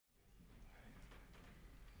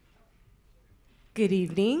Good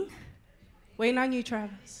evening. Waiting on you,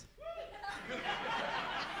 Travis.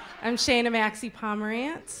 I'm Shaina Maxey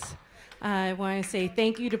Pomerantz. I want to say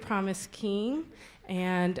thank you to Promise King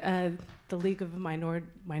and the League of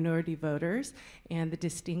Minority Voters and the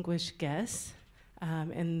distinguished guests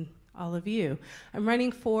and all of you. I'm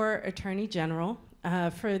running for Attorney General.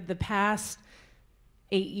 For the past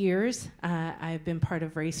 8 years, I've been part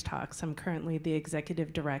of Race Talks. I'm currently the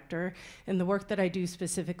executive director, and the work that I do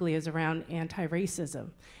specifically is around anti-racism.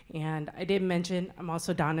 And I did mention I'm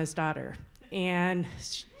also Donna's daughter. And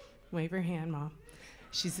wave your hand, Mom.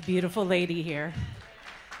 She's a beautiful lady here.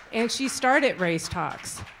 And she started Race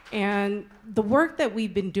Talks. And the work that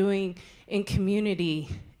we've been doing in community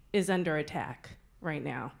is under attack right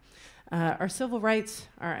now. Our civil rights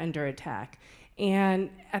are under attack. And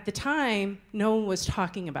at the time, no one was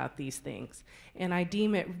talking about these things. And I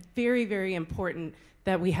deem it very, very important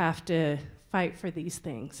that we have to fight for these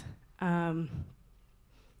things. Let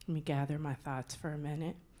me gather my thoughts for a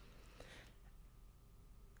minute.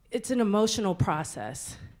 It's an emotional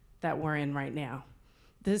process that we're in right now.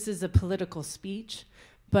 This is a political speech,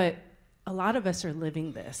 but a lot of us are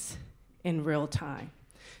living this in real time.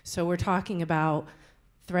 So we're talking about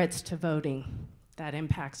threats to voting. That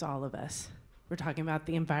impacts all of us. We're talking about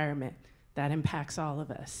the environment. That impacts all of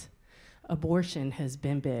us. Abortion has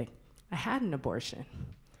been big. I had an abortion,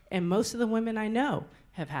 and most of the women I know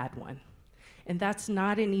have had one. And that's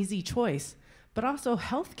not an easy choice, but also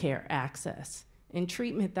healthcare access and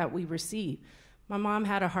treatment that we receive. My mom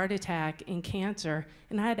had a heart attack and cancer,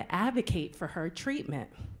 and I had to advocate for her treatment.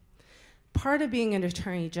 Part of being an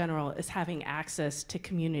attorney general is having access to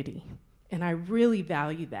community, and I really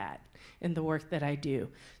value that in the work that I do.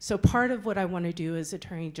 So part of what I want to do as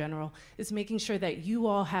Attorney General is making sure that you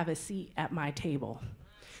all have a seat at my table.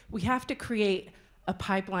 We have to create a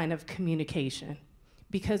pipeline of communication,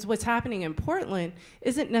 because what's happening in Portland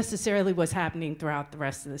isn't necessarily what's happening throughout the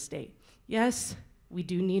rest of the state. Yes, we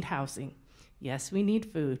do need housing. Yes, we need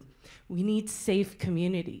food. We need safe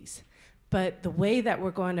communities. But the way that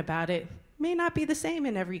we're going about it may not be the same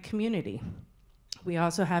in every community. We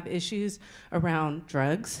also have issues around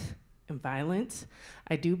drugs and violence.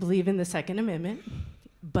 I do believe in the Second Amendment,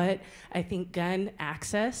 but I think gun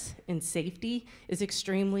access and safety is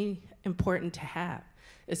extremely important to have.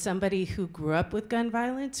 As somebody who grew up with gun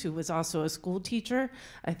violence, who was also a school teacher,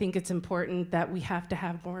 I think it's important that we have to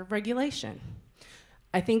have more regulation.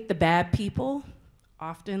 I think the bad people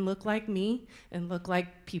often look like me and look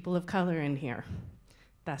like people of color in here.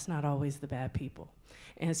 That's not always the bad people.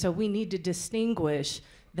 And so we need to distinguish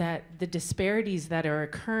that the disparities that are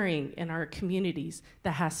occurring in our communities,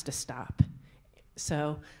 that has to stop.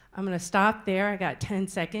 So I'm gonna stop there. I got 10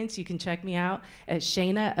 seconds. You can check me out at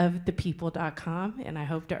shainaofthepeople.com, and I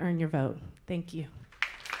hope to earn your vote. Thank you.